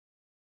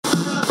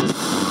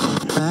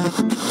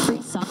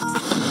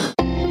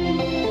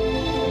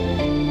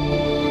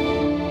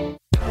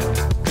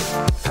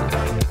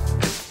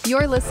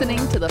You're listening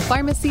to the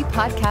Pharmacy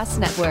Podcast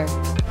Network.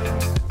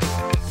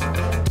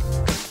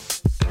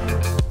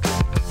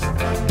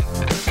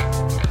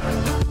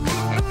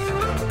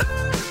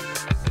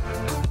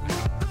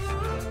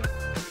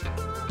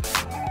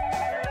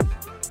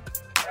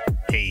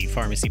 Hey,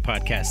 Pharmacy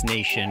Podcast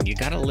Nation, you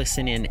got to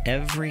listen in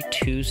every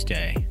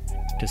Tuesday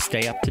to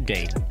stay up to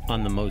date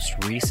on the most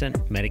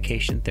recent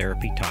medication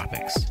therapy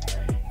topics.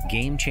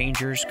 Game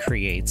Changers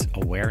creates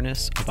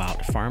awareness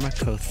about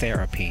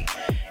pharmacotherapy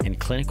and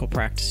clinical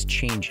practice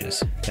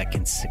changes that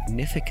can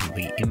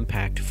significantly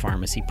impact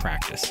pharmacy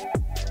practice.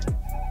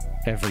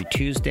 Every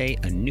Tuesday,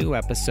 a new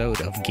episode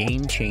of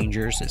Game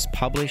Changers is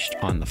published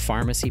on the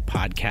Pharmacy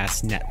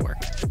Podcast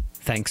Network.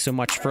 Thanks so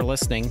much for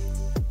listening,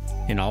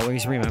 and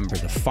always remember,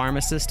 the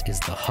pharmacist is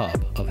the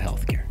hub of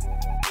healthcare.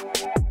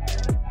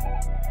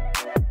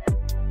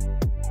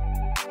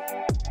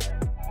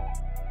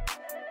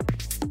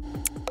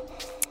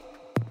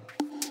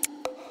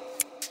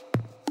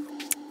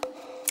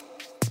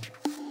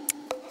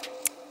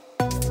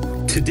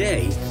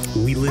 Today,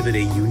 we live at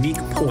a unique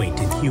point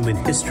in human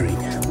history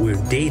where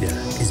data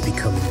is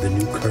becoming the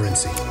new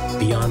currency.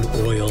 Beyond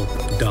oil,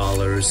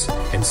 dollars,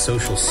 and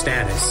social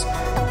status,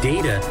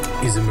 data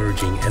is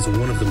emerging as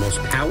one of the most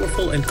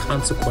powerful and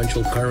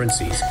consequential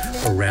currencies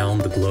around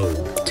the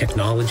globe.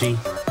 Technology,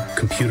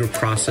 computer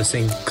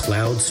processing,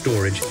 cloud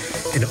storage,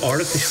 and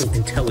artificial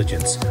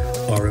intelligence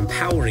are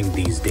empowering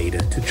these data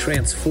to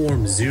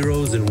transform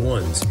zeros and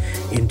ones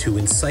into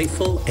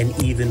insightful and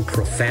even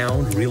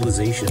profound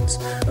realizations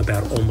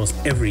about almost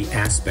every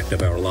aspect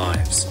of our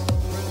lives.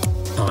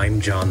 I'm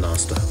John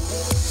Nosta.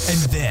 And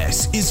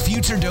this is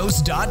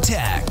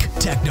FutureDose.Tech.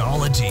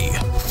 Technology,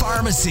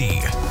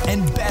 pharmacy,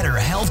 and better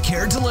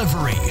healthcare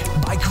delivery.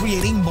 By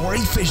creating more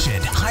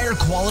efficient, higher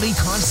quality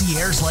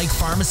concierge-like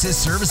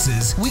pharmacist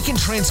services, we can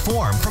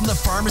transform from the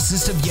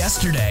pharmacist of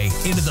yesterday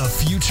into the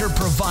future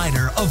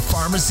provider of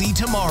pharmacy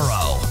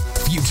tomorrow.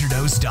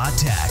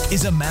 FutureDose.Tech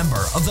is a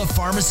member of the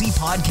Pharmacy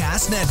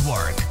Podcast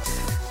Network.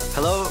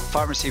 Hello,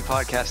 Pharmacy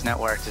Podcast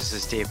Network. This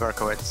is Dave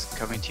Berkowitz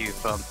coming to you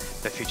from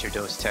the Future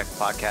Dose Tech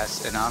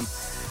podcast, and I'm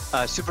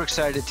super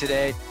excited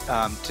today.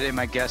 Today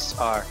my guests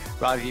are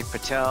Ravi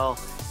Patel.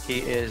 He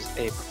is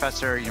a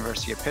professor at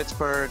University of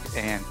Pittsburgh,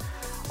 and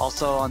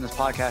also on this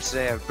podcast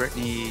today I have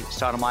Brittany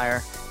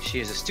Stottlemyre. She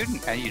is a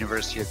student at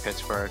University of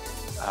Pittsburgh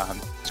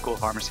School of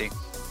Pharmacy.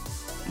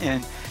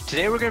 And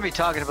today we're going to be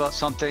talking about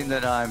something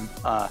that I'm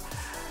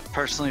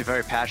personally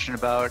very passionate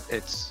about.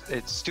 It's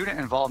student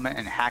involvement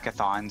in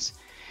hackathons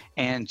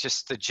and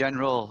just the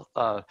general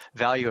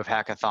value of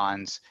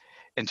hackathons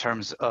in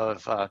terms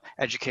of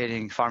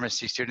educating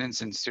pharmacy students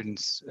and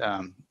students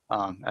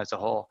as a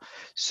whole.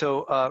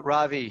 So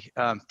Ravi,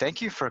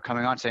 thank you for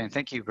coming on today, and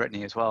thank you,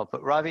 Brittany, as well.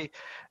 But Ravi,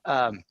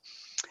 can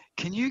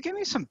you give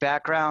me some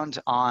background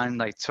on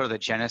like sort of the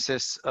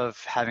genesis of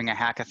having a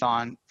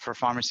hackathon for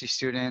pharmacy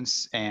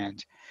students,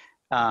 and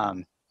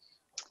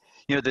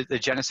you know, the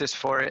genesis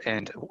for it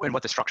and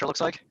what the structure looks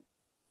like?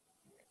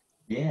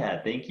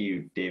 Yeah, thank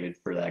you, David,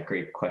 for that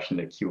great question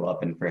to queue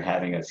up and for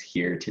having us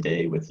here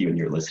today with you and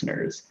your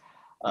listeners.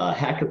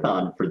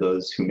 Hackathon, for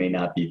those who may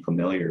not be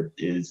familiar,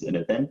 is an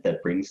event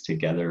that brings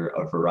together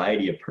a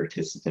variety of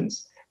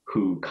participants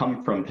who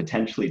come from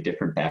potentially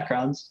different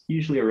backgrounds,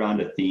 usually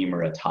around a theme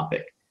or a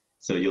topic.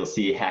 So you'll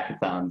see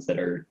hackathons that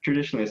are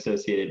traditionally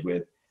associated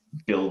with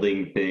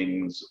building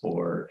things,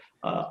 or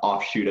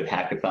offshoot of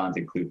hackathons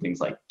include things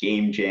like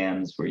game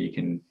jams, where you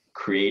can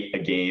create a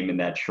game in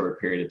that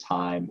short period of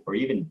time, or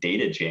even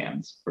data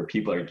jams, where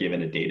people are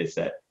given a data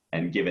set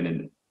and given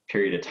a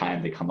period of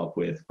time to come up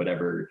with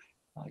whatever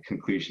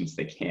conclusions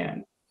they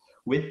can.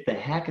 With the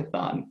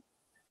hackathon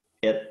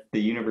at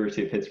the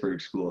University of Pittsburgh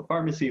School of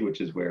Pharmacy,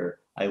 which is where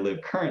I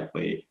live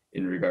currently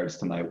in regards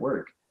to my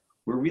work,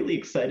 we're really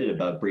excited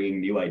about bringing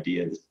new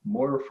ideas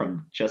more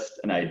from just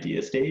an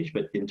idea stage,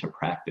 but into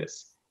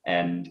practice.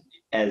 And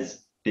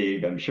as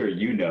Dave, I'm sure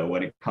you know,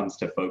 when it comes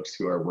to folks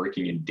who are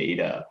working in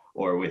data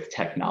or with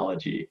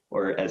technology,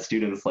 or as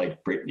students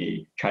like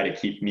Brittany try to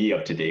keep me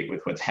up to date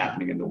with what's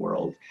happening in the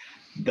world,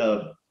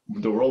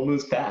 the world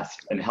moves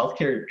fast and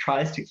healthcare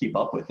tries to keep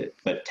up with it.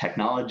 But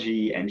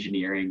technology,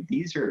 engineering,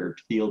 these are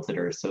fields that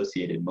are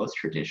associated most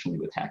traditionally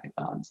with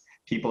hackathons.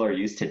 People are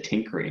used to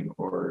tinkering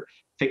or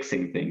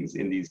fixing things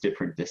in these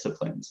different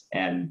disciplines.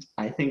 And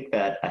I think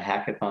that a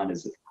hackathon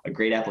is a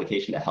great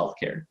application to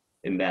healthcare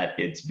in that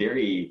it's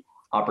very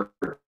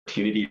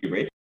opportunity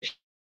rich.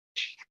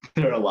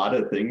 There are a lot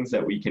of things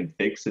that we can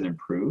fix and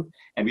improve.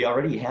 And we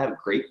already have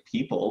great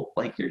people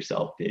like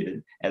yourself,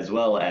 David, as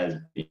well as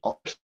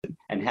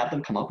and have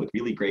them come up with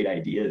really great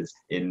ideas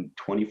in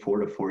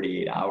 24 to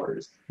 48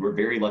 hours. We're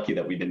very lucky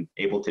that we've been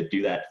able to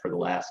do that for the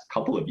last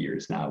couple of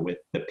years now with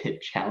the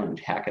Pitt Challenge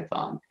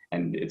Hackathon.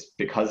 And it's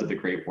because of the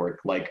great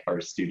work like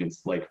our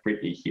students like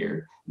Brittany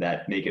here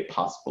that make it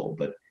possible.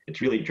 But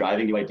it's really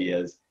driving new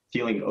ideas,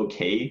 feeling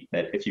okay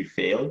that if you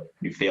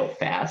fail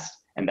fast,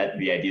 and that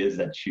the ideas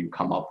that you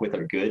come up with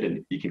are good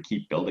and you can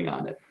keep building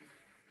on it.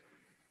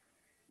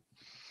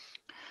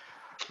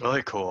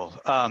 Really cool.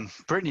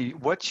 Brittany,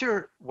 what's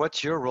your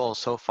role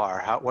so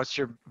far? What's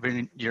your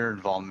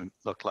involvement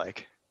look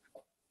like?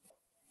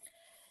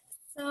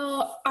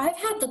 So I've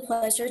had the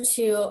pleasure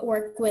to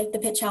work with the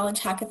Pitt Challenge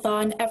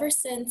Hackathon ever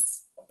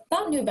since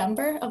about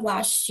November of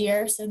last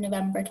year, so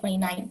November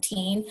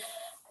 2019.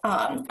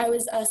 I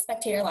was a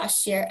spectator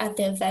last year at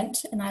the event,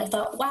 and I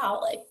thought, wow,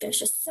 like there's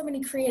just so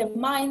many creative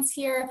minds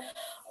here,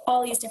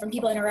 all these different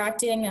people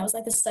interacting. And I was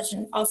like, this is such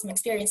an awesome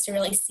experience to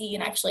really see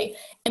and actually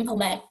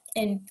implement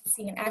and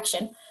see in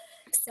action.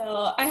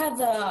 So I had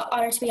the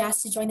honor to be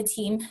asked to join the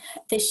team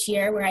this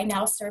year, where I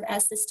now serve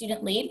as the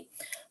student lead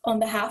on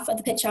behalf of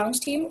the Pitt Challenge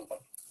team.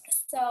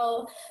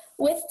 So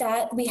with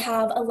that, we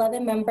have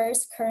 11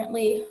 members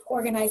currently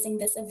organizing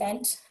this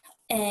event.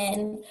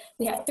 And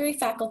we have 3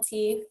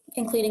 faculty,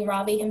 including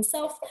Ravi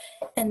himself,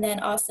 and then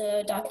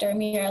also Dr.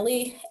 Amir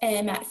Ali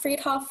and Matt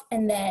Friedhoff,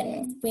 and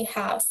then we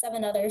have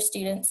 7 other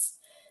students.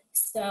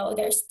 So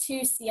there's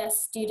 2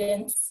 CS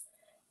students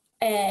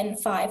and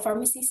 5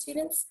 pharmacy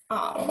students.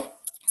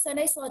 So a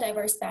nice little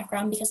diverse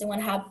background, because I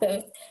want to have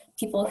both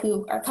people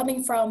who are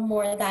coming from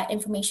more of that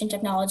information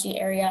technology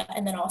area,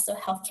 and then also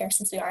healthcare,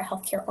 since we are a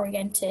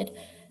healthcare-oriented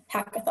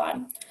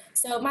hackathon.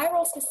 So my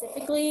role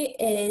specifically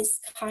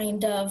is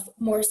kind of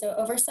more so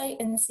oversight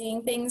and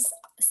seeing things.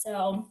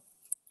 So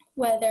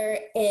whether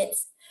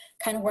it's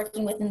kind of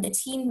working within the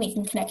team,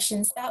 making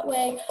connections that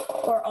way,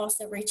 or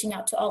also reaching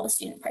out to all the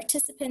student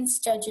participants,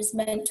 judges,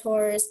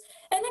 mentors,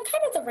 and then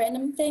kind of the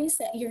random things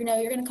that you're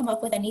going to come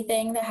up with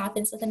anything that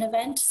happens with an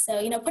event.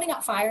 So, putting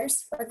out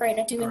fires, we're great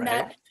at doing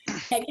that.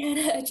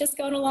 Again, just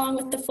going along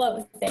with the flow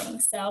of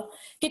things. So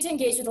get to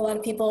engage with a lot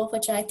of people,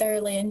 which I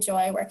thoroughly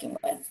enjoy working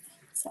with.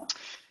 So.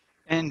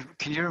 And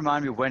can you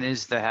remind me, when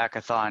is the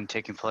hackathon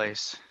taking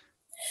place?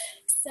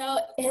 So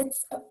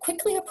it's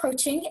quickly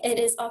approaching. It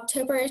is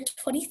October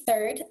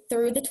 23rd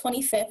through the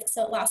 25th.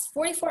 So it lasts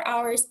 44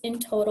 hours in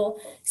total,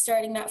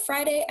 starting that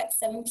Friday at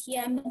 7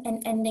 p.m.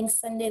 and ending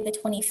Sunday the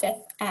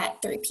 25th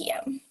at 3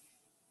 p.m.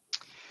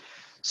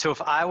 So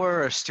if I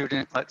were a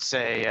student, let's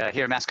say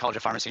here at Mass College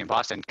of Pharmacy in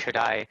Boston,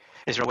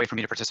 is there a way for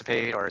me to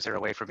participate, or is there a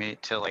way for me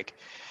to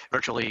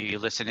virtually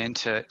listen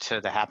into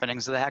the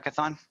happenings of the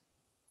hackathon?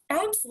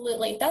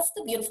 Absolutely. That's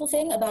the beautiful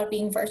thing about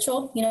being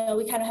virtual. We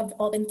kind of have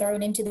all been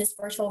thrown into this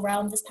virtual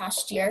realm this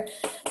past year,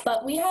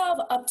 but we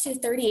have up to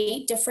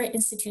 38 different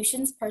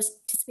institutions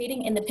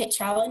participating in the Pitt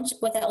Challenge,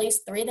 with at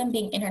least 3 of them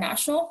being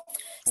international.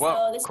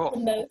 Whoa, so this cool. is the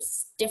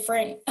most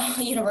different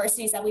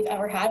universities that we've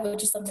ever had,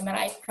 which is something that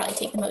I probably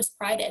take the most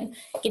pride in,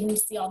 getting to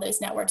see all those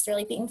networks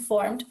really being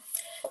formed.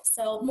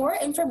 So more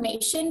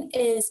information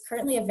is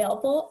currently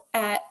available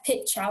at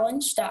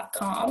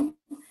pittchallenge.com.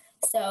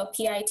 So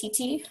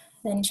PITT,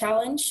 then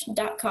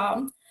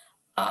challenge.com,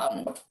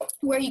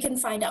 where you can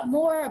find out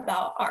more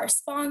about our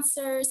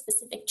sponsors,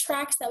 specific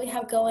tracks that we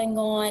have going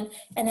on,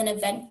 and then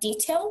event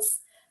details.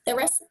 The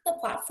rest of the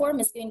platform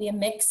is going to be a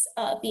mix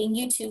of being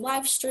YouTube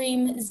live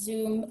stream,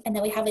 Zoom, and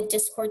then we have a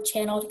Discord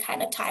channel to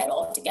kind of tie it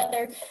all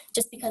together.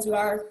 Just because we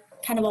are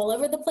kind of all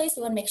over the place,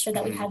 we want to make sure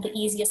that we have the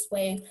easiest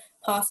way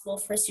possible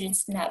for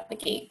students to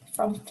navigate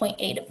from point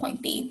A to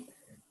point B.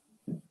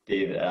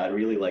 David, I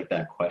really like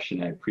that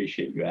question. I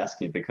appreciate you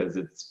asking it, because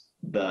it's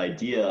the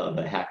idea of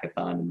a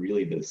hackathon, and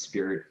really the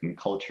spirit and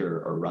culture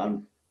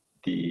around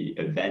the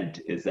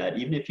event, is that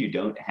even if you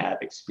don't have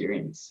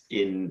experience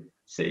in,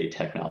 say,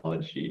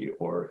 technology,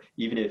 or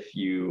even if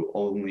you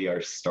only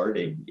are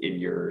starting in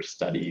your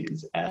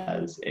studies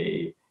as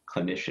a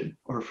clinician,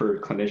 or for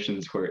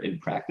clinicians who are in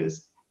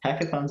practice,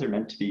 hackathons are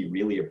meant to be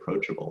really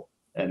approachable.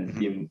 And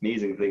the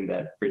amazing thing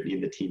that Brittany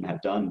and the team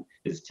have done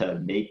is to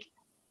make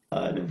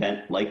an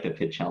event like the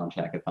Pitt Challenge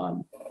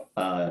Hackathon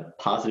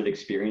positive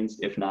experience,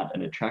 if not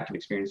an attractive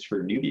experience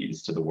for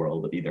newbies to the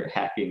world of either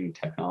hacking,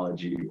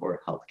 technology,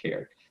 or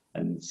healthcare.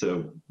 And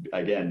so,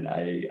 again,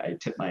 I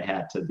tip my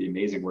hat to the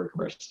amazing work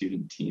of our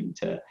student team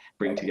to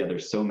bring together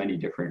so many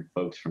different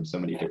folks from so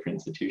many different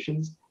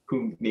institutions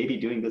who may be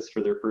doing this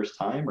for their first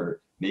time,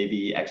 or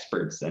maybe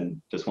experts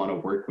and just want to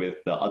work with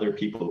the other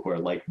people who are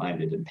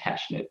like-minded and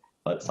passionate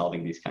about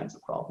solving these kinds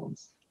of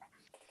problems.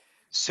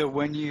 So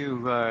when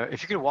you,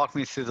 if you could walk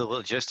me through the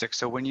logistics,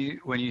 so when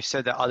you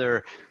said that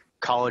other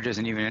colleges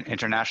and even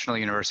international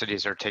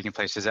universities are taking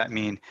place, does that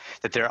mean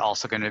that they're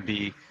also going to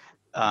be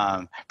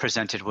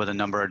presented with a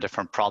number of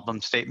different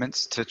problem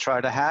statements to try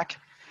to hack?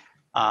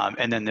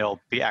 And then they'll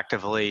be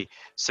actively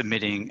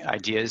submitting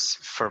ideas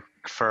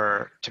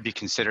to be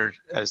considered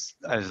as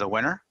the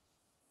winner?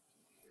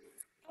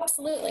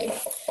 Absolutely.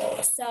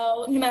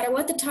 So no matter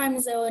what the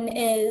time zone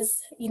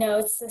is,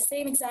 it's the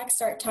same exact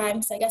start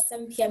time. So I guess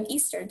 7 p.m.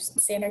 Eastern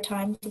Standard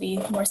Time, to be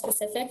more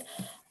specific.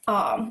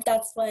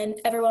 That's when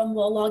everyone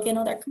will log in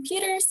on their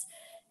computers,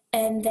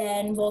 and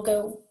then we'll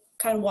go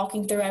kind of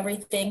walking through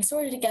everything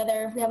sorted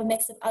together. We have a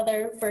mix of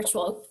other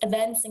virtual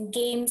events and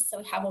games. So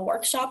we have a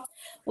workshop,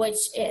 which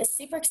is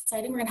super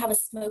exciting. We're going to have a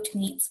smoked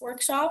meats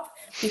workshop.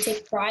 We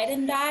take pride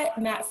in that.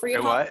 Matt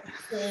Friedhoff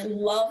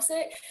loves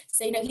it.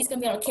 So, he's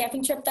going to be on a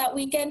camping trip that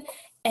weekend.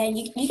 and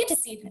you get to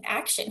see it in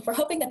action. We're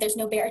hoping that there's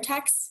no bear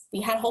attacks.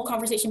 We had a whole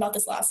conversation about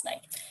this last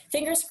night.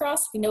 Fingers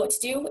crossed, we know what to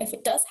do if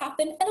it does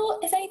happen, and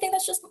if anything,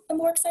 that's just a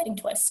more exciting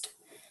twist.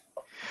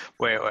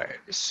 Wait.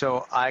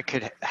 So I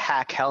could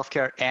hack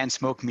healthcare and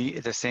smoke meat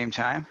at the same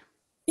time?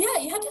 Yeah,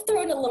 you had to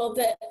throw in a little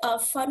bit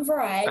of fun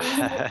variety.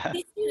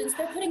 These students,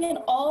 they're putting in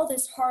all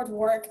this hard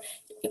work,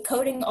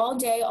 coding all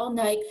day, all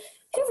night.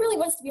 Who really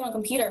wants to be on a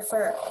computer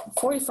for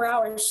 44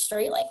 hours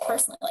straight? Like,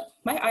 personally, like,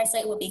 my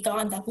eyesight would be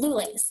gone. That blue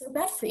light is so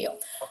bad for you.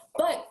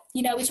 But,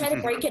 we try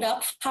to break it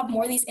up, have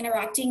more of these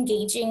interacting,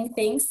 engaging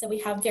things. So we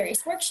have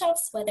various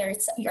workshops, whether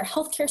it's you're a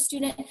healthcare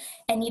student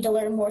and need to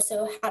learn more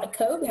so how to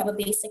code. We have a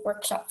basic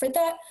workshop for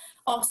that.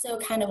 Also,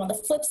 kind of on the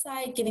flip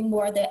side, giving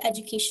more of the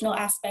educational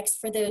aspects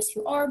for those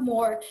who are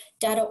more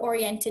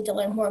data-oriented to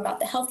learn more about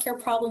the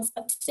healthcare problems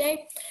of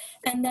today.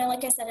 And then,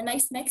 like I said, a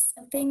nice mix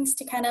of things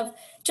to kind of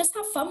just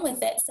have fun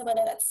with it. So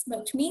whether that's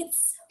smoked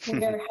meats,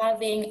 we're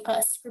having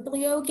a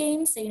Scribblio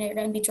game. So, you're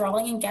going to be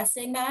drawing and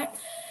guessing that.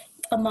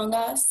 Among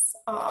Us.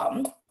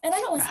 And I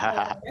don't want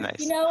to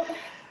nice.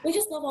 We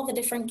just love all the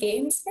different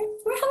games.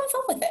 We're having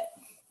fun with it.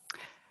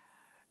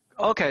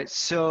 Okay,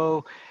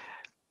 so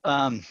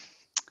it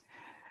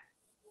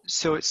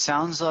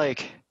sounds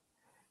like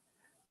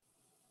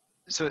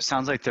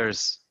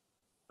there's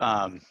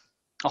a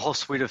whole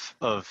suite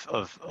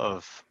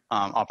of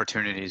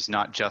opportunities,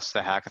 not just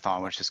the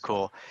hackathon, which is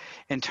cool.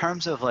 In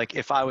terms of, like,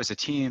 if I was a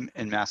team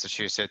in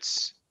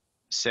Massachusetts,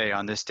 say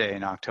on this day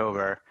in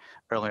October,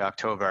 early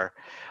October,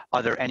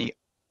 are there any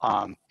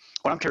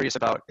what I'm curious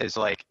about is,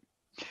 like,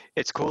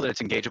 it's cool that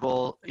it's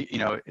engageable.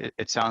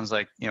 It sounds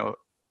like,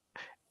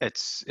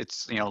 it's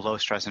low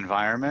stress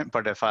environment,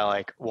 but if I,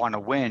 like, want to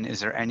win,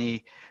 is there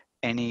any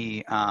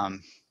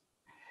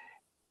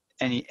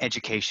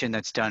education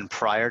that's done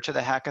prior to the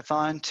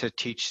hackathon to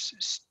teach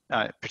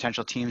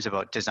potential teams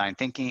about design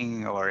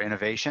thinking or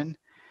innovation?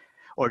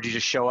 Or do you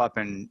just show up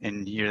and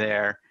you're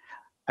there?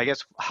 I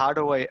guess, how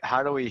do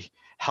we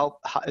help?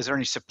 Is there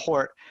any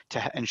support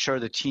to ensure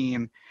the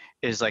team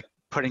is, like,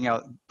 putting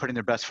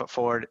their best foot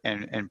forward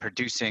and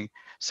producing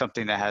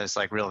something that has,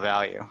 like, real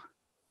value?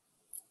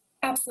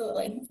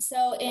 Absolutely.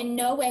 So in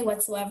no way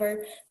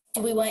whatsoever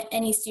do we want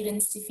any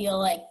students to feel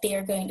like they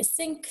are going to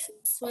sink,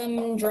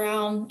 swim,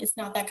 drown. It's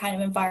not that kind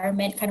of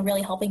environment, kind of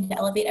really helping to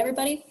elevate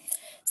everybody.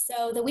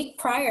 So the week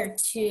prior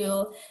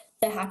to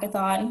the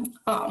hackathon,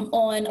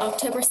 on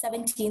October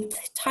 17th,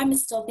 time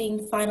is still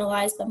being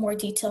finalized, but more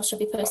details should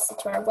be posted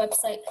to our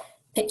website,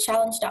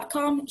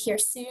 pitchchallenge.com, here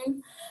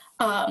soon.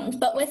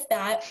 But with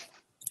that,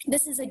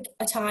 this is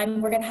a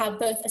time we're going to have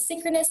both a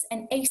synchronous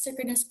and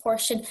asynchronous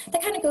portion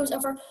that kind of goes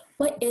over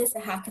what is a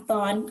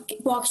hackathon,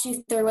 walks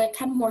you through it,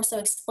 kind of more so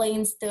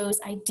explains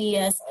those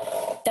ideas.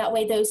 That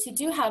way, those who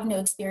do have no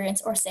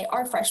experience, or say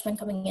are freshmen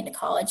coming into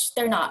college,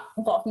 they're not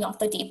walking off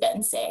the deep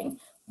end saying,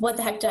 what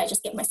the heck did I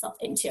just get myself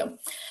into?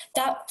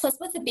 That, plus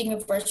with it being a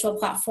virtual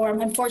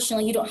platform,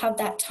 unfortunately, you don't have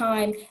that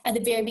time at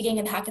the very beginning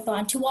of the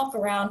hackathon to walk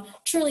around,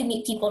 truly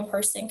meet people in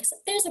person, because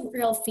there's a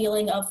real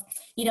feeling of,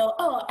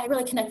 oh, I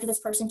really connect with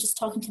this person just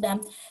talking to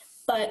them.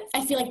 But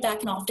I feel like that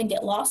can often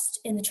get lost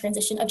in the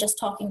transition of just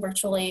talking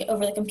virtually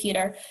over the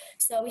computer.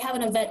 So we have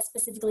an event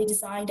specifically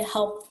designed to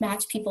help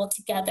match people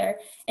together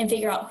and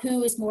figure out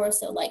who is more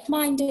so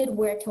like-minded,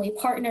 where can we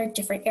partner,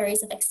 different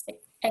areas of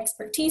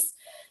expertise.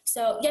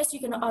 So yes, you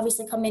can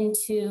obviously come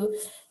into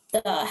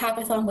the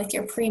hackathon with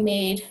your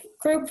pre-made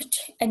group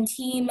and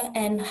team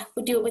and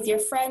do it with your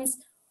friends.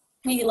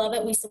 We love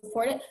it, we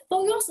support it,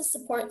 but we also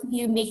support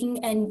you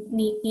making and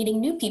meeting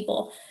new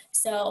people.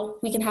 So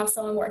we can have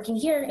someone working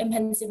here in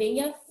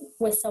Pennsylvania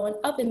with someone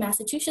up in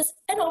Massachusetts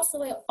and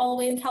also all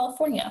the way in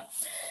California.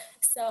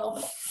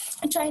 So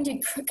I'm trying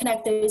to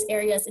connect those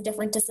areas of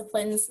different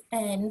disciplines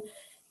and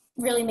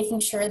really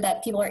making sure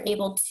that people are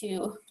able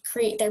to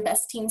create their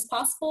best teams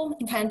possible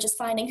and kind of just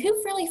finding who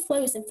really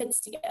flows and fits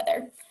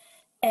together.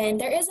 And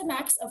there is a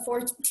max of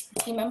 4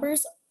 team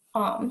members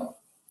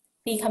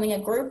becoming a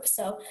group.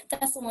 So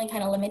that's the only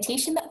kind of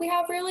limitation that we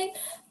have, really.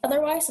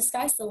 Otherwise, the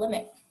sky's the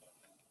limit.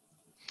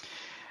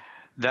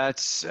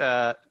 That's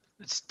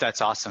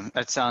awesome.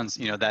 That sounds,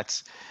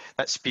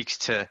 that speaks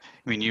to,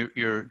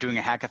 you're doing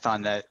a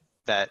hackathon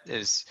that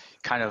is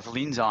kind of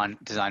leans on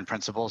design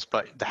principles,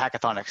 but the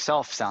hackathon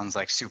itself sounds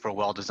like super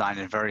well designed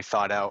and very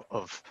thought out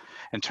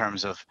in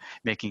terms of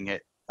making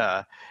it,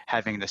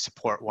 having the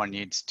support one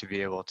needs to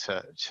be able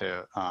to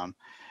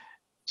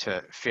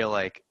feel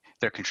like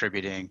they're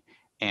contributing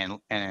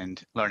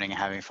and learning and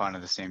having fun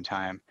at the same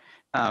time.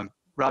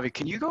 Ravi,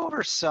 can you go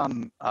over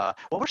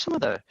what were some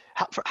of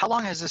how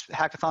long has this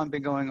hackathon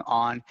been going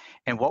on,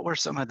 and what were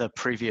some of the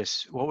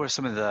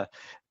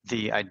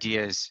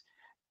ideas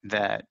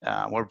that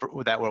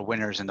were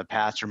winners in the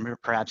past, or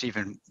perhaps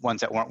even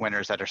ones that weren't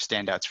winners that are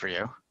standouts for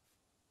you?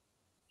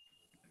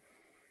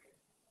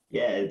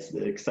 Yeah, it's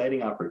an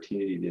exciting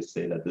opportunity to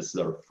say that this is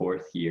our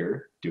 4th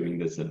year doing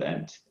this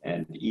event.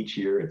 And each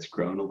year it's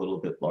grown a little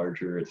bit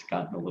larger, it's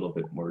gotten a little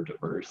bit more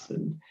diverse.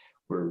 And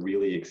we're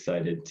really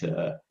excited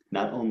to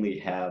not only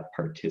have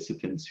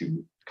participants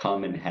who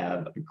come and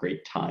have a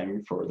great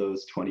time for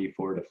those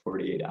 24 to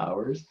 48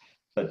 hours.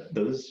 But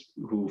those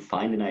who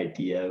find an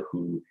idea,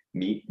 who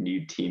meet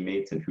new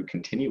teammates, and who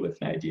continue with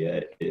an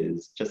idea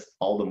is just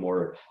all the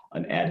more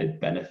an added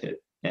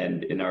benefit.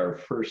 And in our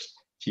first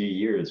few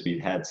years,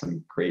 we've had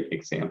some great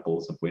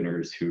examples of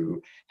winners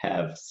who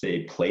have,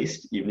 say,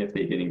 placed, even if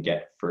they didn't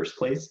get first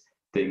place.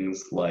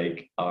 Things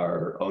like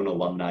our own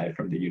alumni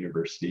from the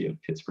University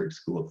of Pittsburgh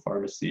School of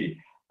Pharmacy,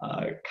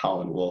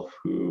 Colin Wolf,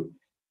 who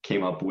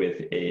came up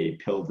with a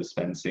pill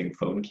dispensing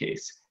phone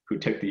case, who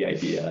took the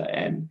idea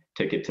and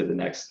took it to the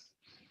next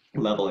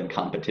level in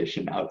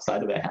competition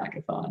outside of a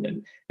hackathon,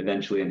 and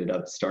eventually ended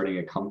up starting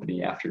a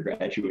company after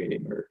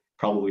graduating, or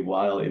probably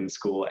while in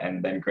school,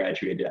 and then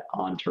graduated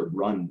on to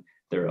run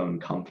their own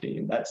company.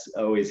 And that's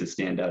always a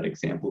standout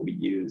example we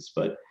use.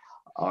 But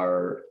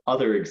our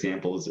other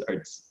examples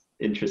are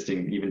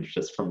interesting, even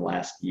just from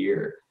last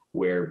year,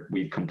 where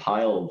we've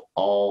compiled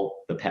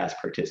all the past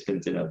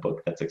participants in a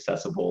book that's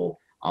accessible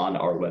on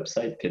our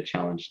website,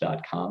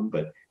 pitchchallenge.com.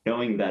 But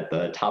knowing that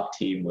the top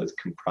team was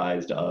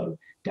comprised of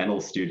dental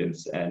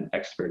students and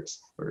experts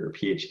or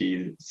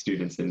PhD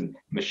students in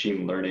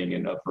machine learning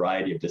and a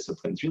variety of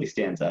disciplines really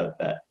stands out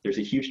that there's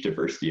a huge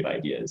diversity of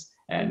ideas.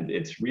 And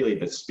it's really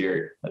the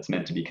spirit that's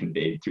meant to be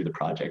conveyed through the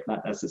project,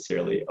 not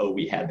necessarily, oh,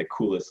 we had the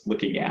coolest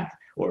looking app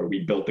or we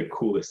built the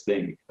coolest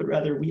thing, but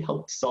rather we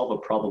helped solve a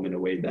problem in a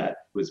way that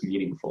was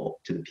meaningful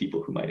to the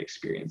people who might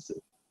experience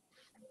it.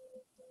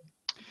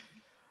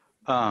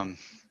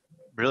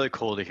 Really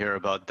cool to hear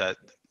about that,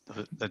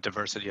 the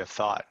diversity of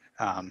thought.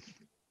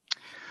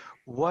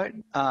 What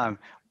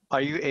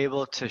are you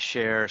able to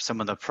share some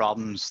of the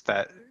problems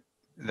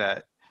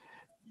that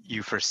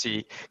you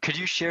foresee? Could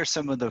you share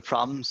some of the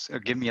problems, or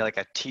give me like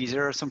a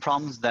teaser of some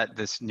problems that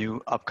this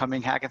new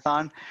upcoming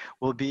hackathon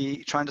will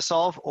be trying to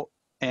solve,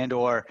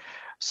 or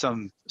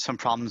some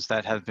problems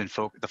that have been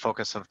the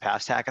focus of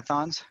past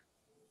hackathons?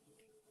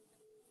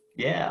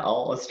 Yeah,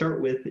 I'll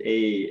start with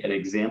an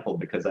example,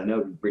 because I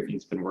know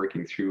Brittany's been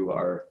working through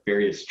our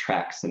various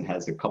tracks and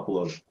has a couple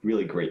of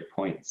really great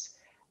points.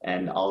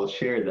 And I'll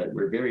share that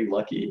we're very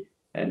lucky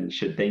and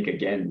should thank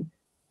again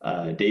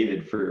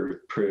David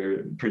for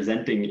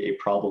presenting a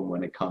problem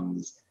when it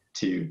comes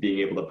to being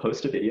able to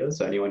post a video.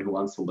 So anyone who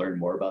wants to learn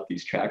more about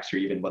these tracks or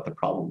even what the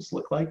problems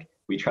look like,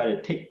 we try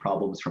to take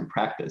problems from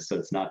practice. So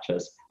it's not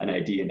just an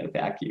idea in a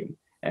vacuum.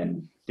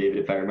 And David,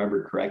 if I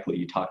remember correctly,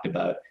 you talked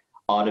about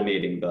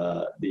automating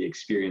the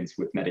experience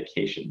with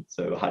medication.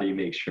 So how do you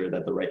make sure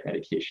that the right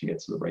medication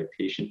gets to the right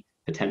patient,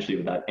 potentially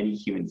without any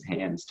human's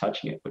hands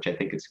touching it, which I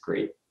think is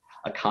great.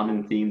 A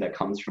common theme that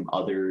comes from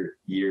other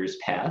years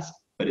past,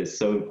 but is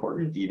so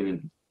important even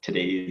in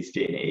today's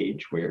day and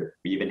age, where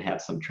we even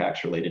have some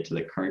tracks related to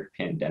the current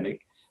pandemic,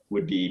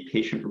 would be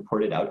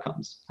patient-reported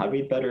outcomes. How do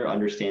we better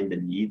understand the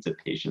needs of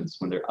patients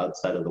when they're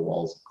outside of the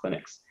walls of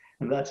clinics?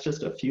 And that's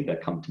just a few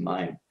that come to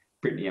mind.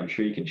 Brittany, I'm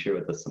sure you can share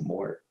with us some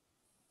more.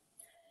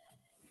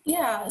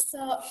 Yeah,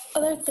 so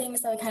other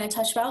things that we kind of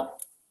touched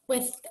about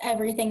with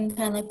everything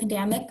kind of like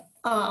pandemic,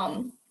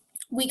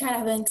 we kind of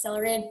have been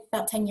accelerated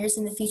about 10 years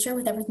in the future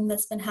with everything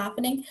that's been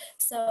happening.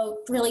 So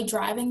really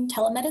driving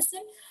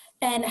telemedicine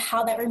and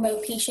how that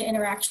remote patient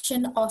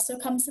interaction also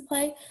comes to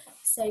play.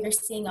 So you're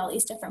seeing all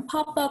these different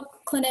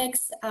pop-up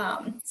clinics.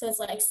 So it's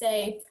like,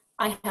 say,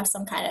 I have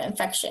some kind of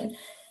infection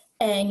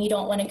and you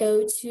don't want to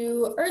go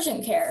to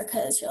urgent care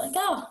because you're like,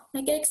 oh, I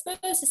might get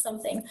exposed to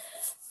something.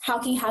 How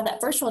can you have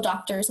that virtual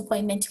doctor's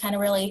appointment to kind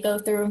of really go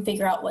through and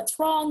figure out what's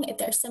wrong, if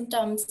there's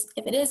symptoms,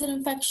 if it is an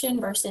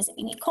infection versus if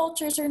you need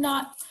cultures or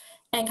not,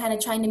 and kind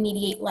of trying to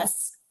mediate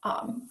less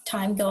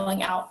time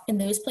going out in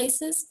those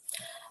places.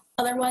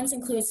 Other ones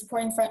include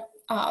supporting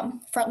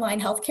frontline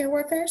healthcare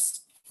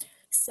workers.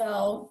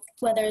 So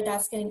whether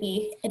that's going to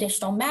be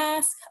additional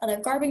masks, other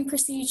garbing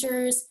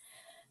procedures,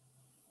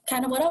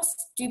 kind of what else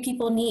do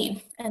people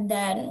need? And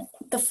then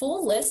the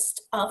full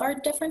list of our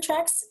different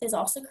tracks is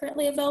also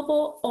currently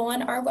available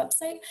on our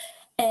website.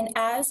 And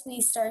as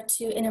we start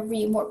to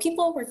interview more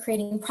people, we're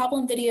creating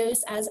problem videos,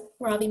 as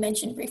Ravi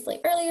mentioned briefly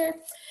earlier,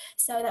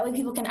 so that way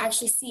people can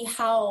actually see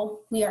how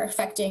we are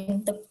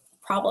affecting the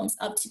problems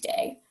of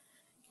today.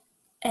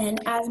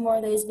 And as more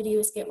of those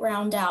videos get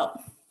round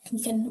out,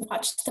 you can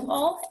watch them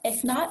all,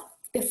 if not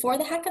before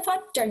the hackathon,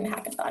 during the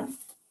hackathon.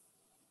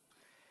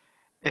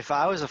 If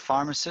I was a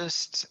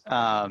pharmacist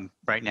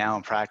right now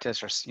in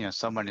practice, or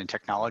someone in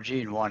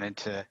technology, and wanted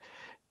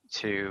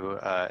to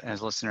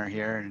as a listener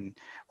here, and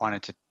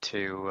wanted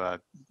to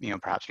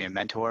perhaps be a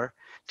mentor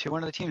to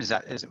one of the teams,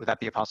 would that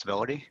be a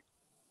possibility?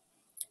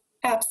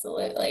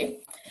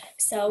 Absolutely.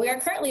 So we are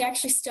currently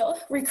actually still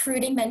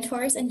recruiting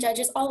mentors and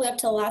judges all the way up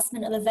to the last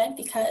minute of the event,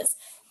 because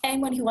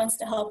anyone who wants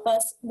to help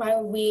us, why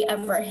would we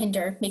ever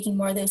hinder making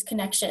more of those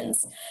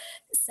connections?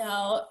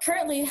 So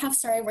currently have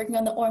started working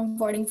on the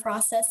onboarding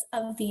process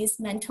of these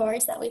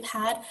mentors that we've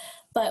had,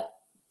 but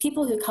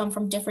people who come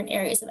from different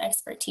areas of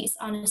expertise,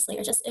 honestly,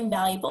 are just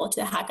invaluable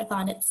to the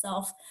hackathon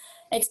itself.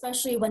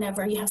 especially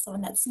whenever you have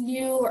someone that's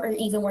new or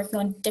even working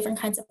on different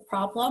kinds of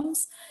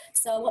problems.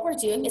 So what we're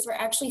doing is we're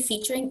actually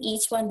featuring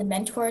each one of the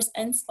mentors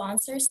and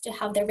sponsors to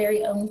have their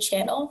very own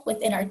channel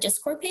within our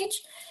Discord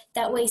page.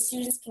 That way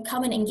students can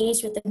come and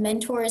engage with the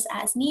mentors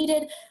as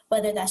needed,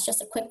 whether that's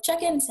just a quick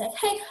check-in and say,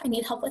 hey, I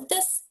need help with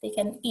this. They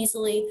can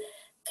easily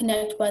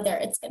connect, whether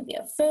it's going to be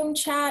a phone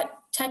chat,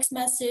 text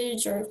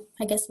message, or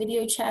I guess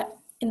video chat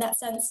in that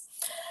sense.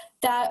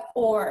 That,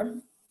 or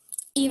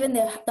even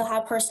they'll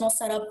have personal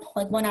setup,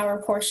 like 1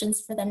 hour portions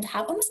for them to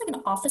have, almost like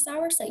an office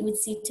hours that you would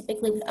see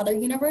typically with other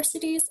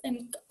universities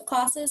and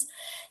classes.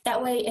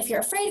 That way, if you're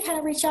afraid to kind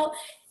of reach out,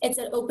 it's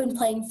an open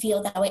playing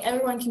field. That way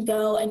everyone can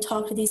go and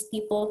talk to these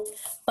people.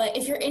 But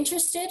if you're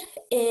interested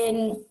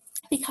in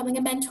becoming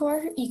a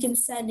mentor, you can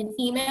send an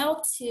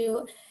email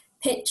to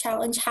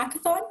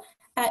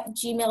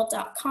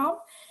pitchallengehackathon@gmail.com.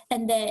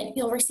 And then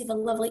you'll receive a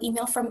lovely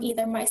email from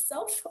either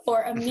myself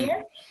or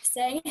Amir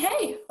saying,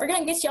 hey, we're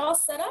going to get you all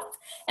set up,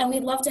 and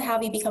we'd love to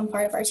have you become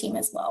part of our team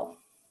as well.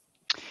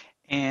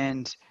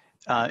 And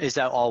is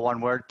that all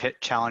one word, Pit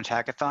Challenge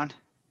Hackathon?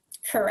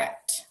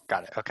 Correct.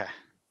 Got it. Okay.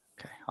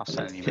 I'll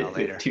send an email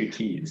later. 2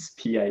 T's,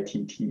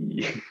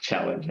 PITT,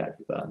 Challenge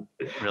Hackathon.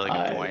 Really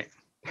good point.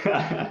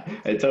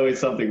 It's always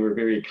something we're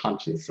very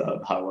conscious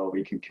of, how well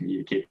we can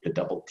communicate the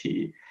double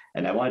T.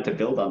 And I wanted to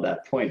build on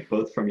that point,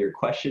 both from your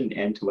question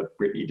and to what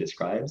Brittany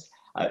describes,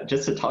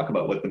 just to talk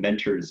about what the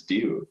mentors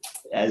do.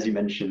 As you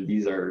mentioned,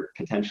 these are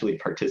potentially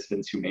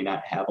participants who may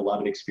not have a lot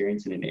of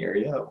experience in an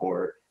area,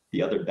 or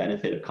the other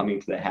benefit of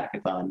coming to the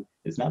hackathon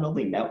is not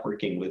only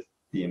networking with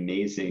the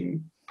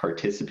amazing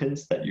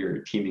participants that you're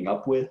teaming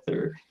up with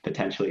or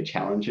potentially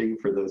challenging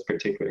for those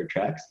particular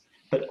tracks,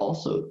 but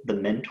also the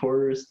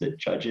mentors, the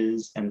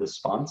judges, and the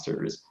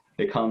sponsors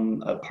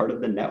become a part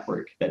of the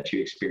network that you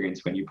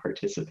experience when you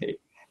participate.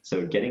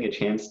 So getting a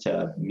chance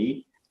to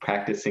meet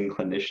practicing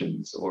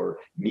clinicians or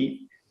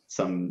meet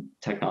some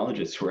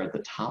technologists who are at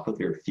the top of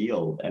their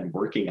field and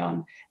working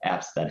on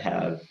apps that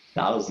have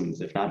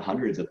thousands, if not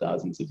hundreds of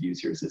thousands of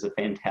users is a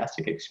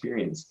fantastic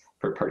experience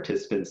for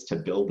participants to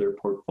build their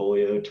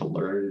portfolio, to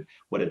learn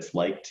what it's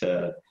like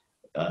to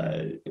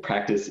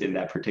practice in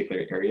that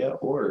particular area.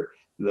 Or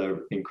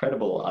the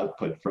incredible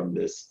output from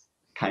this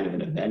kind of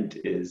an event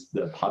is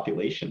the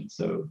population.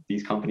 So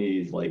these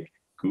companies like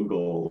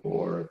Google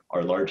or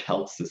our large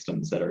health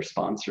systems that are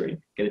sponsoring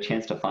get a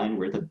chance to find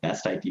where the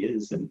best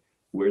ideas and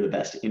where the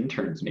best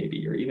interns may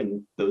be, or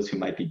even those who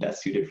might be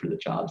best suited for the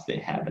jobs they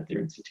have at their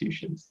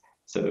institutions.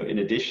 So in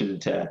addition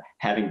to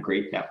having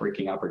great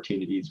networking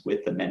opportunities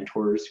with the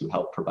mentors who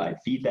help provide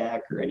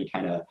feedback or any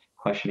kind of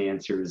question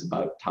answers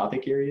about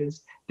topic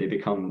areas, they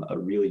become a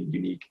really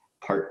unique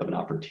part of an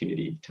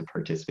opportunity to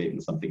participate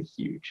in something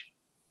huge.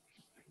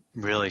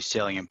 Really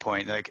salient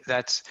point. Like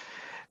that's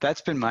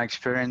been my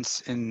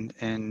experience in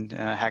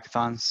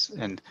hackathons,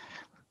 and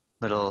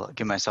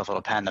give myself a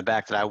little pat on the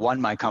back that I won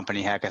my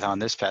company hackathon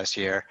this past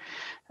year.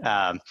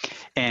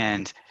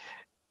 And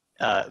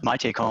my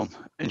take home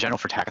in general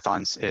for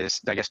hackathons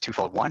is, I guess,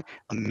 twofold. One,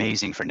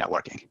 amazing for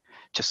networking.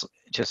 Just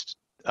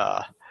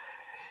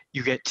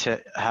you get to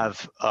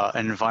have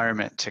an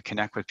environment to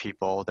connect with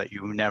people that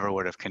you never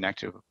would have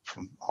connected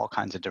from all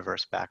kinds of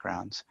diverse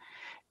backgrounds.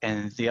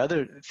 And the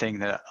other thing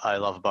that I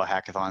love about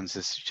hackathons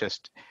is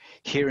just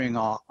hearing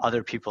all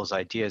other people's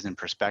ideas and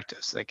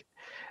perspectives. Like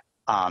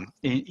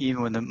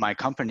even with my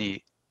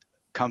company's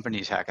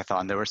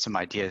hackathon, there were some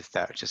ideas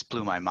that just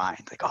blew my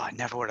mind. Like, oh, I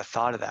never would have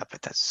thought of that,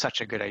 but that's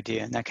such a good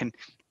idea. And that can,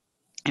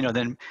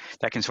 then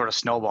that can sort of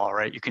snowball,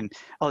 right? You can,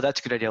 oh, that's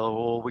a good idea.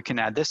 Well, we can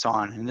add this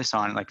on and this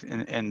on,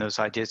 and those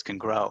ideas can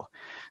grow.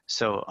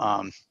 So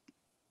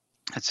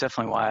that's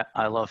definitely why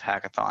I love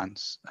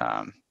hackathons.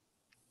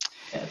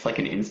 Yeah, it's like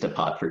an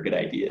Instapot for good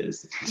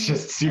ideas. It's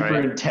just super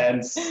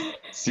intense,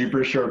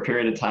 super short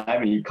period of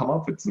time, and you come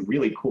up with some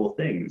really cool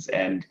things.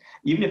 And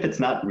even if it's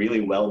not really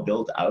well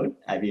built out,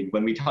 I mean,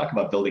 when we talk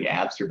about building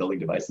apps or building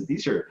devices,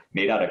 these are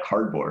made out of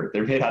cardboard.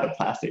 They're made out of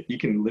plastic. You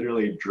can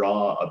literally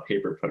draw a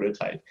paper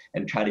prototype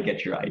and try to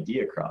get your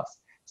idea across.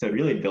 So it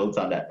really builds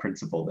on that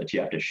principle that you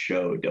have to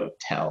show, don't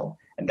tell.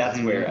 And that's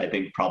where I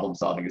think problem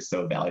solving is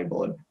so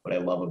valuable. And what I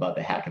love about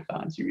the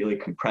hackathons, you really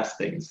compress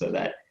things so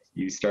that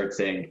you start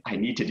saying, I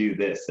need to do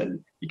this, and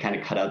you kind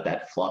of cut out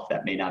that fluff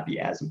that may not be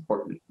as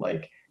important,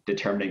 like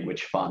determining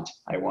which font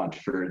I want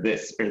for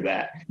this or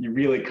that. You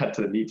really cut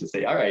to the meat to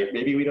say, all right,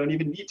 maybe we don't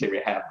even need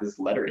to have this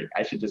lettering.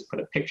 I should just put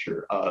a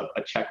picture of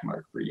a check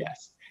mark for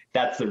yes.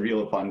 That's the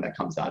real fun that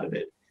comes out of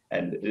it.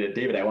 And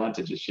David, I wanted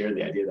to just share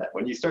the idea that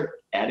when you start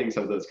adding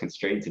some of those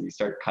constraints and you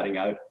start cutting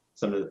out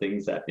some of the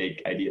things that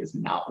make ideas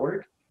not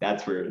work,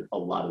 that's where a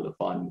lot of the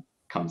fun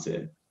comes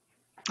in.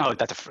 Oh,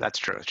 that's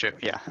true.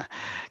 Yeah,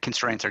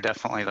 constraints are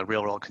definitely, the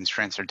real world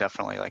constraints are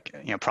definitely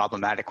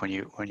problematic when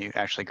you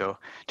actually go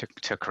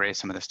to create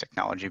some of this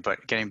technology.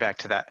 But getting back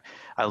to that,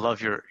 I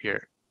love your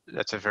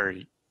that's a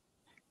very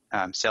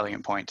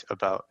salient point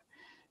about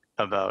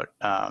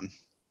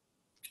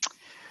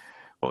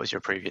what was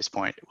your previous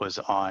point? It was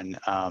on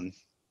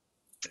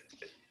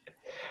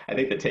I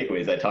think the takeaway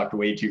is I talked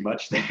way too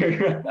much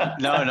there.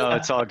 No,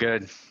 it's all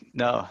good.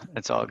 No,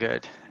 it's all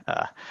good.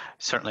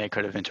 Certainly I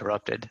could have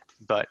interrupted,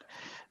 but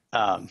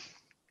I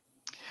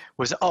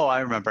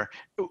remember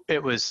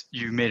it was,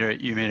 you made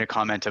a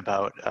comment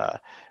about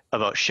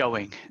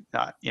showing,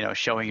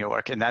 showing your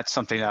work. And that's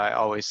something that I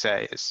always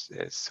say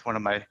is one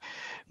of my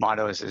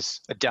mottos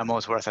is a demo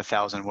is worth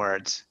 1,000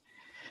 words.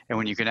 And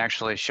when you can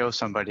actually show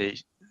somebody,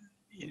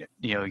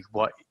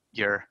 what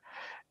your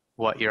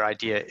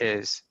idea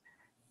is,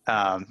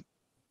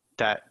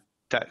 that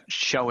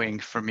showing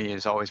for me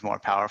is always more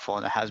powerful,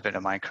 and it has been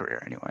in my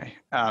career anyway.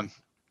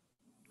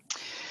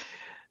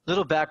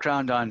 Little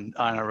background on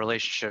a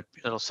relationship,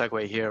 little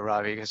segue here,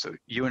 Ravi, because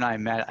you and I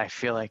met, I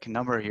feel like, a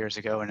number of years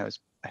ago, and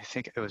I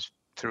think it was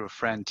through a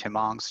friend, Tim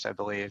Ongst, I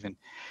believe,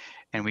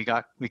 and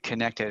we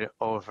connected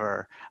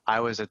over, I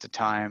was at the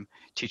time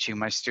teaching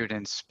my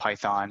students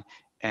Python,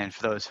 and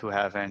for those who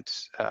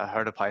haven't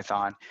heard of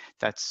Python,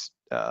 that's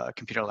a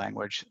computer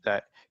language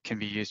that can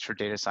be used for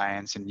data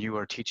science, and you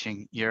are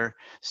teaching your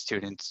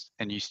students,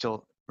 and you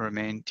still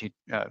remain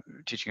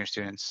teaching your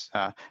students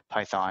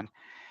Python.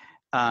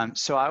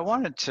 So I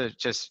wanted to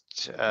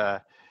just,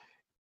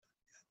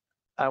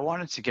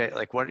 get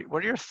like, what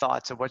are your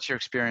thoughts, and what's your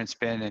experience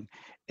been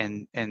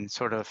in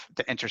sort of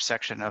the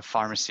intersection of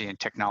pharmacy and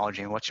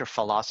technology, and what's your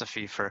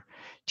philosophy for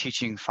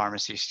teaching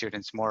pharmacy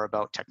students more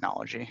about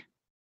technology?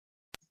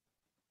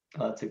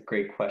 That's a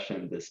great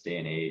question this day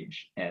and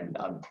age, and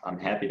I'm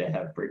happy to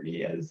have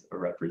Brittany as a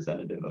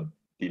representative of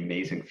the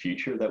amazing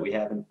future that we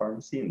have in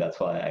pharmacy, and that's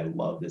why I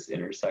love this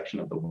intersection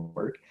of the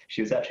work.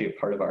 She was actually a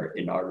part of our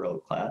inaugural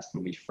class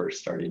when we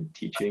first started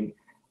teaching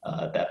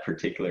that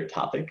particular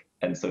topic,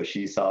 and so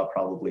she saw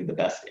probably the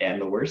best and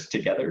the worst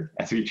together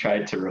as we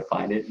tried to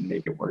refine it and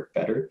make it work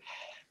better.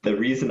 The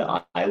reason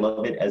I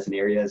love it as an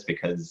area is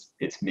because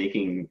it's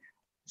making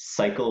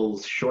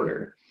cycles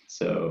shorter.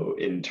 So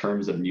in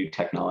terms of new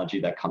technology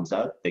that comes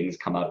out, things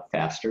come out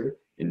faster.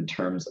 In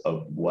terms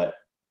of what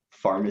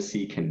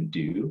pharmacy can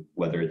do,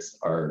 whether it's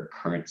our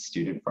current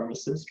student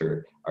pharmacist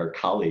or our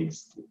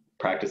colleagues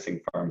practicing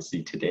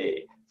pharmacy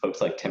today,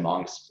 folks like Tim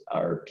Ongst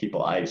are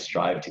people I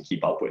strive to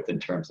keep up with in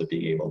terms of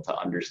being able to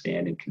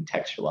understand and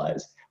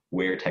contextualize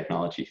where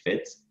technology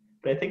fits.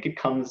 But I think it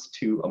comes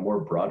to a more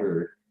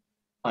broader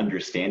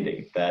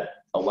understanding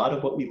that a lot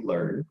of what we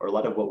learn or a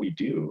lot of what we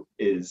do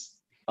is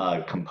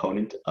a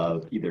component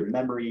of either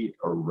memory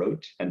or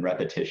rote and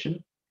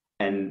repetition.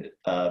 And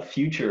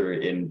future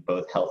in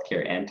both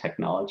healthcare and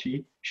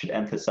technology should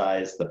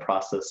emphasize the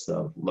process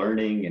of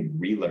learning and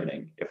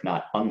relearning, if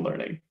not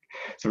unlearning.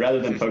 So rather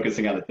than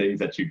focusing on the things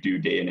that you do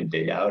day in and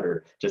day out,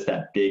 or just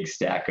that big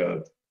stack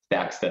of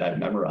facts that I've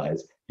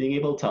memorized, being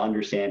able to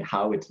understand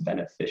how it's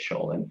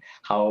beneficial and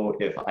how,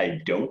 if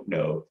I don't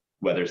know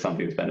whether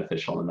something is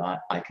beneficial or not,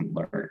 I can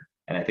learn.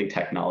 And I think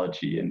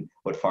technology and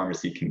what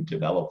pharmacy can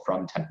develop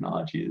from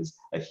technology is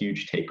a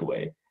huge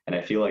takeaway. And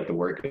I feel like the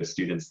work of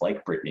students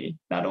like Brittany,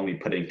 not only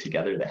putting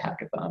together the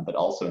hackathon, but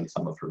also in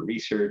some of her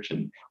research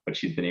and what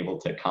she's been able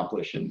to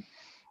accomplish in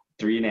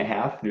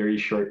 3.5 very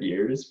short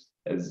years,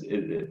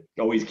 it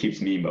always keeps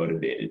me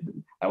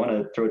motivated. I want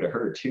to throw to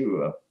her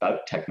too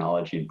about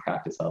technology and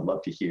practice. I'd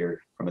love to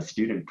hear from a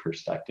student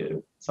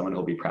perspective, someone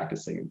who'll be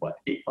practicing in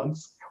 8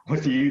 months.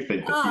 What do you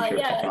think the future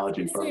of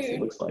technology in pharmacy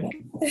looks like?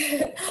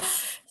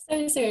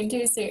 Too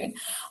soon.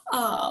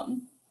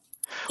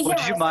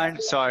 Would you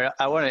mind? Sorry,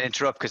 I want to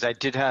interrupt because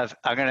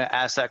I'm going to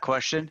ask that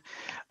question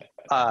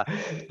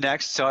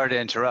next. Sorry to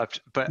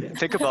interrupt, but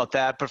think about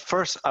that. But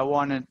first,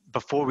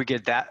 before we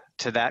get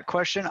to that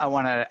question, I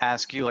want to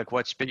ask you, like,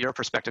 what's been your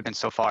perspective been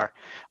so far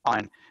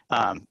on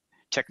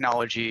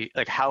technology?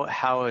 Like, how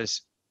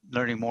has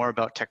learning more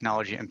about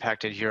technology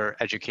impacted your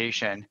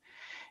education,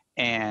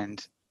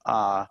 and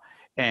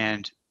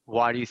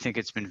why do you think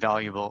it's been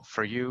valuable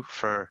for you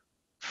for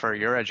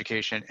your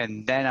education?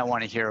 And then I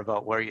want to hear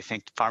about where you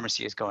think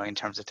pharmacy is going in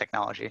terms of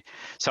technology.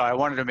 So I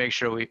wanted to make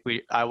sure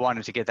I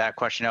wanted to get that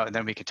question out, and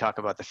then we could talk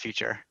about the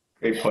future.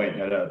 Great point.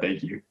 No,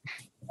 thank you.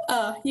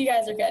 You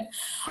guys are good.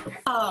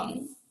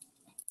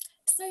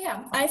 So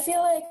yeah, I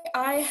feel like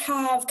I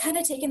have kind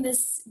of taken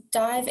this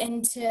dive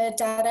into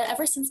data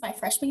ever since my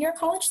freshman year of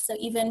college. So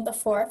even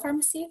before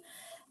pharmacy,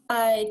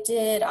 I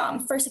did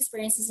first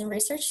experiences in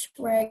research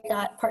where I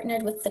got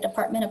partnered with the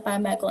Department of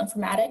Biomedical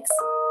Informatics.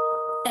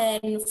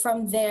 And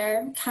from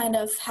there, kind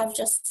of have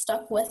just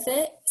stuck with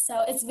it.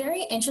 So it's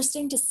very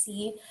interesting to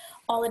see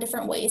all the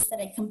different ways that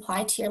it can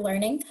apply to your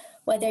learning,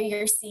 whether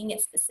you're seeing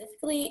it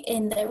specifically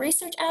in the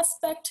research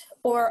aspect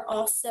or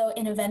also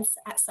in events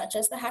such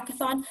as the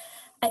hackathon.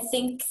 I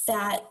think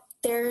that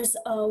there's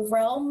a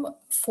realm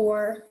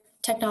for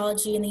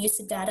technology and the use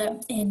of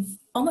data in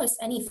almost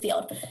any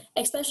field,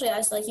 especially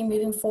as like you're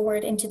moving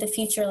forward into the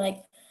future.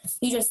 Like,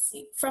 you just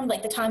see from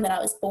like the time that I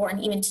was born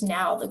even to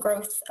now, the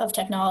growth of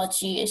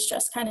technology is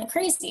just kind of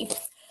crazy.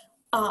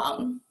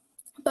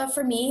 But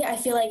for me, I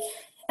feel like,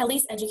 at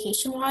least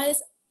education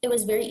wise, it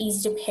was very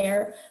easy to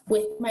pair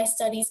with my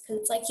studies,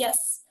 because it's like,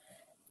 yes,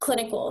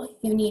 clinical,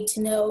 you need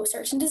to know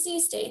certain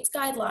disease states,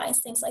 guidelines,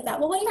 things like that.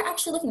 Well, when you're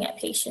actually looking at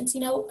patients,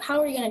 how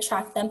are you going to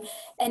track them?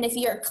 And if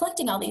you're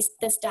collecting all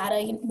this data,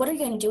 what are you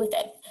going to do with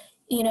it?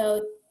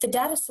 The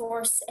data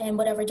source and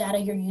whatever data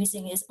you're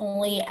using is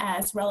only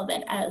as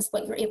relevant as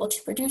what you're able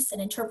to produce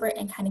and interpret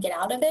and kind of get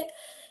out of it.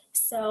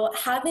 So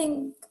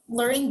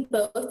learning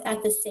both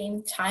at the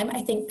same time,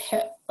 I think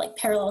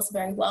parallels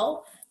very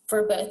well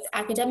for both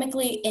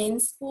academically in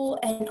school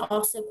and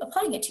also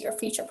applying it to your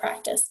future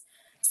practice.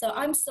 So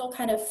I'm still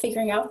kind of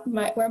figuring out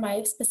where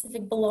my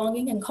specific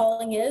belonging and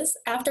calling is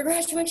after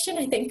graduation.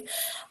 I think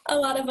a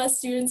lot of us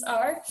students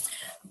are,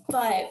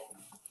 but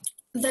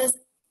the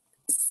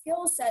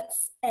skill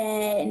sets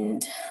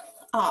and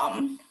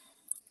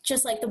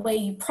just like the way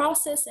you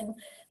process and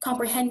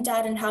comprehend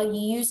data and how you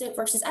use it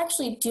versus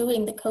actually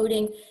doing the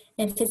coding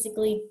and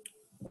physically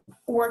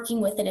working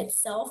with it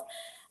itself,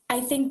 I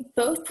think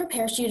both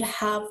prepares you to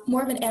have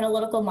more of an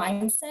analytical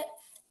mindset,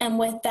 and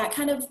with that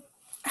kind of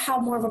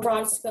have more of a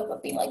broad scope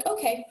of being like,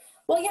 okay,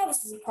 well, yeah,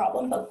 this is a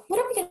problem, but what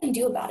are we going to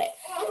do about it?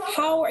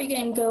 How are you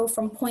going to go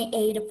from point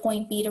A to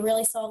point B to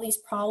really solve these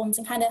problems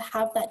and kind of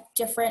have that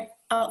different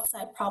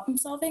outside problem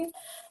solving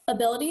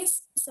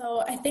abilities?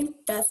 So I think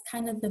that's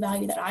kind of the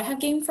value that I have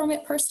gained from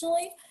it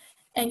personally,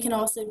 and can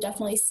also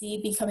definitely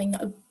see becoming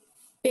a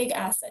big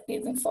asset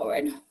moving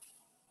forward.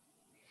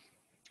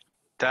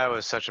 That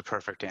was such a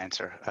perfect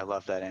answer. I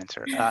love that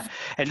answer.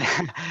 And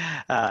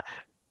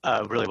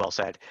really well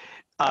said.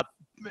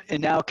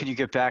 And now, can you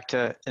get back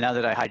to, now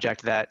that I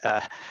hijacked that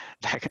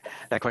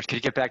question, can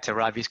you get back to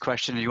Ravi's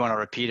question? Do you want to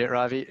repeat it,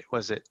 Ravi?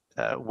 Was it,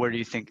 where do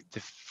you think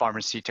the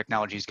pharmacy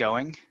technology is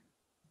going?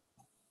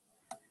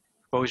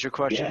 What was your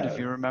question, if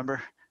you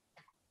remember?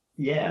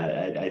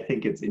 Yeah, I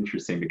think it's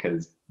interesting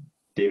because,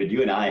 David,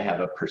 you and I have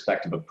a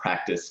perspective of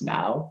practice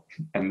now.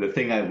 And the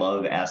thing I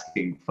love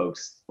asking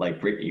folks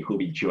like Brittany, who'll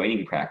be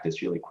joining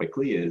practice really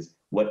quickly, is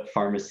what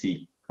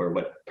pharmacy or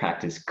what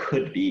practice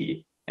could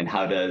be, and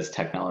how does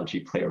technology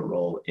play a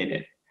role in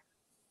it?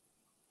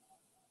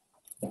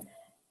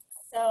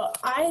 So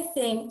I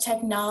think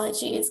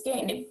technology is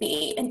going to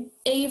be an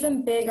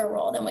even bigger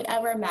role than we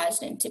ever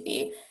imagined it to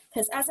be.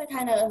 Because as I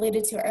kind of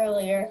alluded to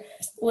earlier,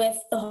 with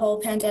the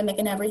whole pandemic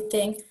and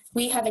everything,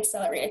 we have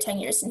accelerated 10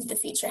 years into the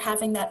future,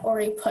 having that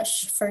already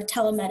push for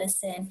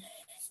telemedicine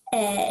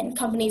and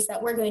companies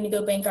that were going to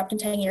go bankrupt in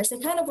 10 years. They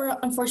kind of were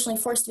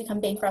unfortunately forced to become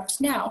bankrupt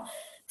now.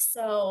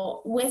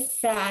 So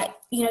with that,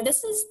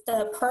 this is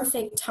the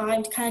perfect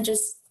time to kind of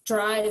just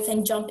drive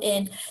and jump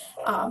in.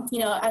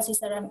 As you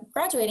said, I'm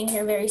graduating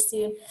here very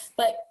soon,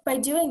 but by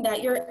doing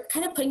that, you're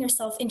kind of putting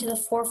yourself into the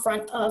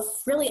forefront of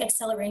really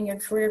accelerating your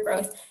career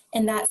growth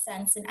in that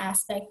sense and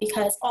aspect,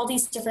 because all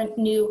these different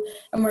new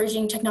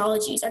emerging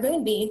technologies are going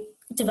to be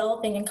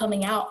developing and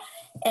coming out.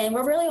 And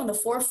we're really on the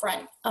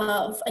forefront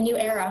of a new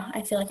era,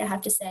 I feel like I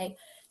have to say.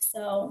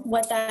 So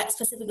what that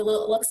specifically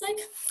looks like,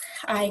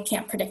 I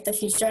can't predict the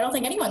future. I don't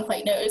think anyone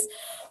quite knows,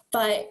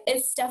 but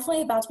it's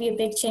definitely about to be a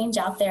big change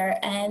out there.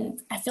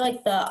 And I feel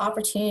like the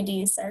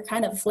opportunities are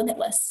kind of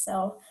limitless.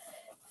 So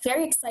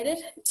very excited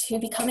to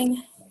be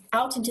coming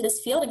out into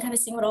this field and kind of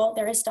seeing what all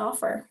there is to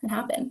offer and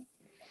happen.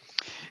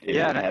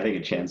 Yeah, and having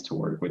a chance to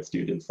work with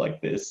students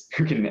like this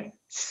who can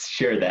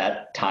share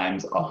that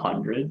times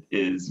 100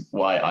 is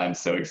why I'm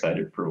so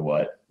excited for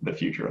what the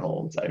future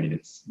holds. I mean,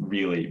 it's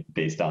really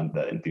based on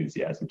the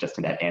enthusiasm just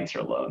in that answer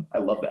alone. I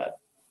love that.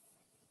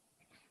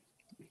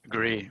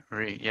 Agree.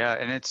 Yeah,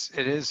 and it's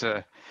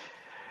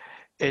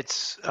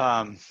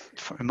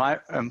from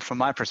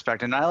my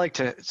perspective, and I like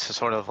to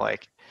sort of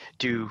like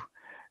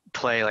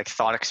play like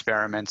thought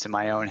experiments in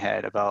my own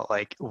head about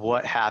like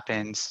what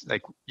happens.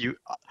 Like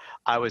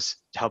I was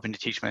helping to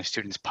teach my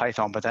students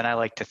Python, but then I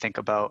like to think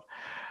about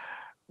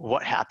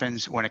what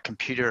happens when a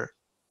computer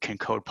can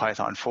code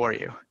Python for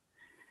you,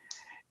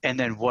 and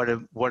then what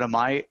are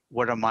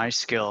my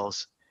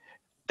skills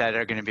that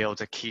are going to be able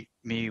to keep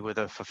me with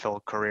a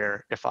fulfilled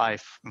career if I'm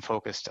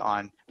focused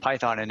on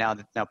Python, and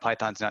now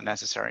Python's not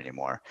necessary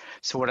anymore.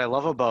 So what I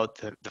love about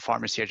the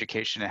pharmacy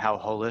education and how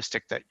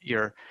holistic that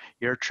you're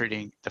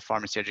treating the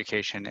pharmacy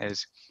education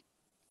is,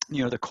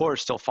 the core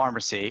is still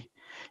pharmacy.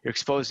 You're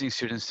exposing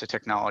students to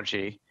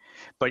technology,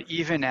 but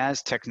even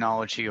as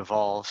technology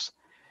evolves,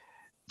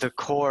 the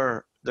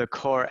core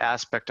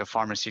aspect of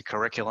pharmacy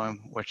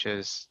curriculum, which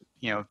is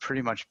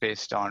pretty much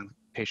based on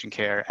patient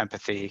care,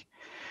 empathy,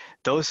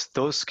 those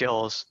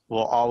skills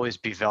will always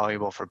be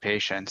valuable for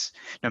patients,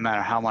 no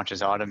matter how much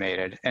is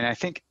automated. And I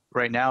think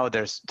right now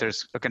there's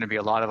going to be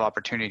a lot of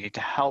opportunity to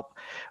help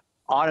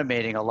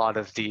automating a lot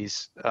of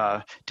these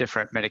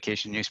different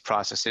medication use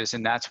processes.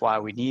 And that's why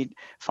we need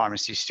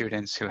pharmacy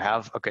students who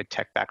have a good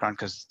tech background,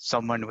 because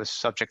someone with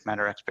subject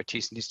matter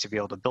expertise needs to be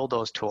able to build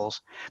those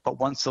tools. But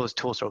once those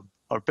tools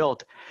are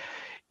built,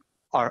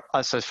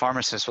 us as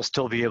pharmacists will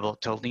still be able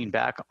to lean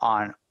back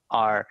on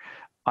our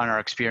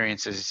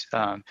experiences,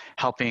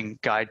 helping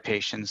guide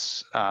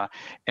patients and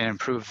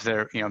improve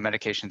their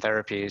medication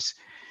therapies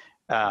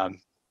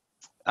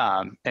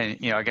and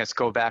I guess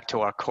go back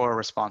to our core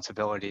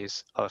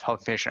responsibilities of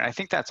helping patients. I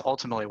think that's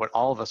ultimately what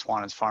all of us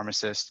want as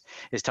pharmacists,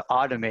 is to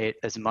automate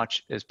as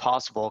much as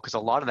possible, because a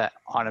lot of that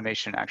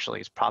automation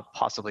actually is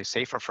possibly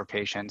safer for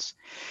patients,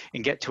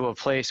 and get to a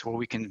place where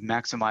we can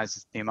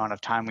maximize the amount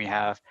of time we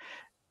have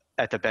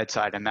at the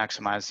bedside and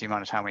maximize the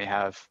amount of time we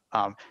have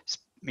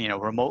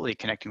remotely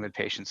connecting with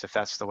patients, if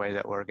that's the way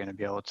that we're going to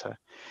be able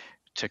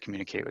to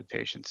communicate with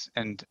patients.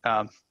 And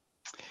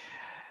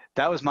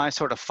that was my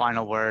sort of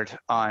final word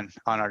on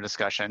our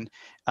discussion.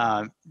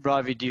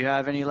 Ravi, do you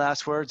have any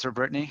last words, or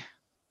Brittany?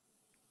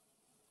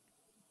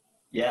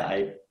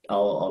 Yeah,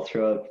 I'll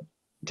throw up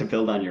to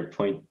build on your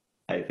point.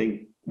 I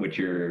think what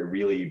you're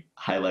really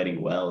highlighting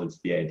well is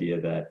the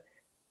idea that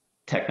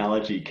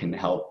technology can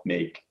help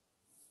make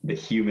the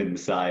human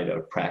side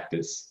of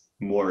practice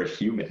more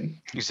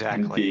human.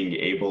 Exactly. And being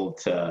able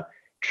to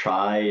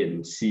try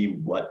and see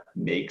what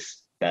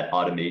makes that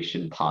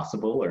automation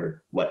possible,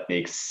 or what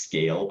makes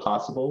scale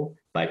possible,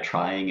 by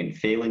trying and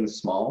failing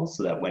small,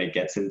 so that when it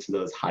gets into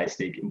those high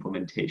stake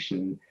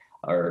implementation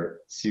or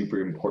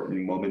super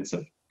important moments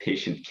of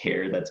patient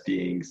care that's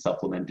being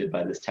supplemented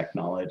by this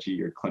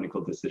technology or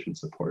clinical decision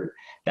support,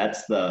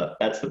 that's the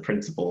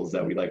principles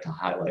that we like to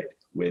highlight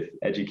with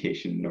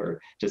education,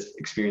 or just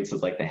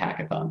experiences like the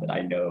hackathon that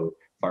I know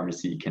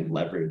pharmacy can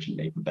leverage and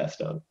make the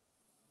best of.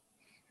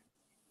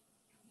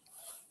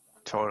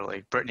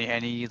 Totally. Brittany,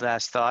 any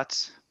last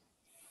thoughts?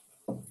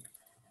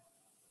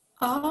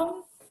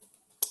 I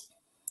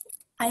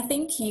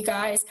think you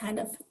guys kind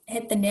of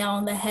hit the nail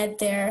on the head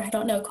there. I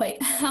don't know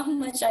quite how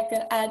much I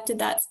could add to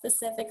that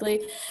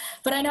specifically,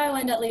 but I know I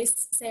want to at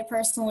least say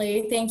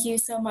personally, thank you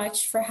so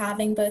much for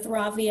having both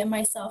Ravi and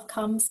myself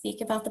come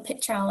speak about the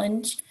PIT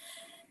Challenge.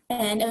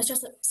 And it was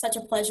just such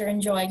a pleasure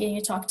and joy getting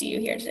to talk to you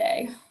here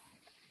today.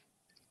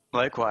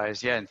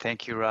 Likewise, yeah, and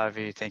thank you,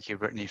 Ravi. Thank you,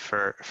 Brittany,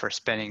 for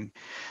spending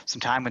some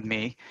time with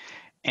me.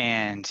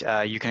 And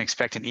you can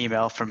expect an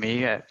email from me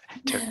to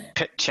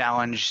PIT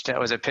Challenge. That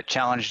was at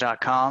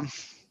pitchallenge.com.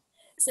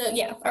 So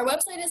yeah, our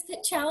website is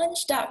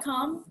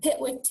pitchallenge.com, PIT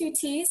with 2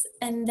 T's,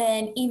 and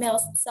then email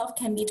itself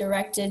can be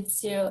directed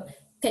to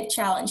PIT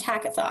Challenge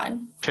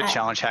Hackathon. PIT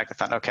Challenge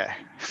Hackathon, okay.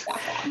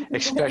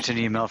 Expect an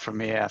email from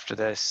me after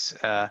this,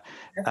 so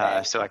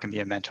I can be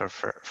a mentor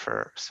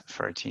for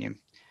a team.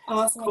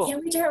 Awesome. Cool. I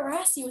can't wait to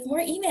harass you with more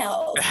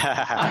emails.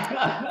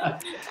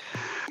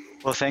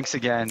 Well, thanks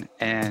again,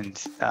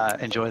 and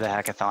enjoy the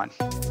hackathon.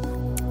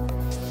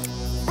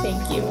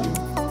 Thank you.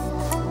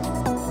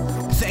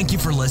 Thank you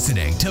for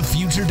listening to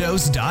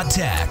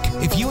FutureDose.tech.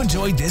 If you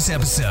enjoyed this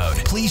episode,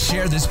 please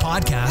share this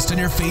podcast on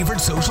your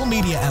favorite social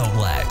media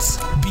outlets.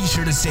 Be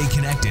sure to stay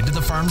connected to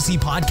the Pharmacy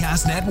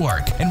Podcast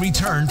Network and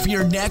return for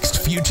your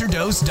next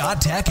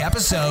FutureDose.tech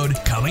episode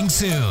coming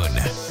soon.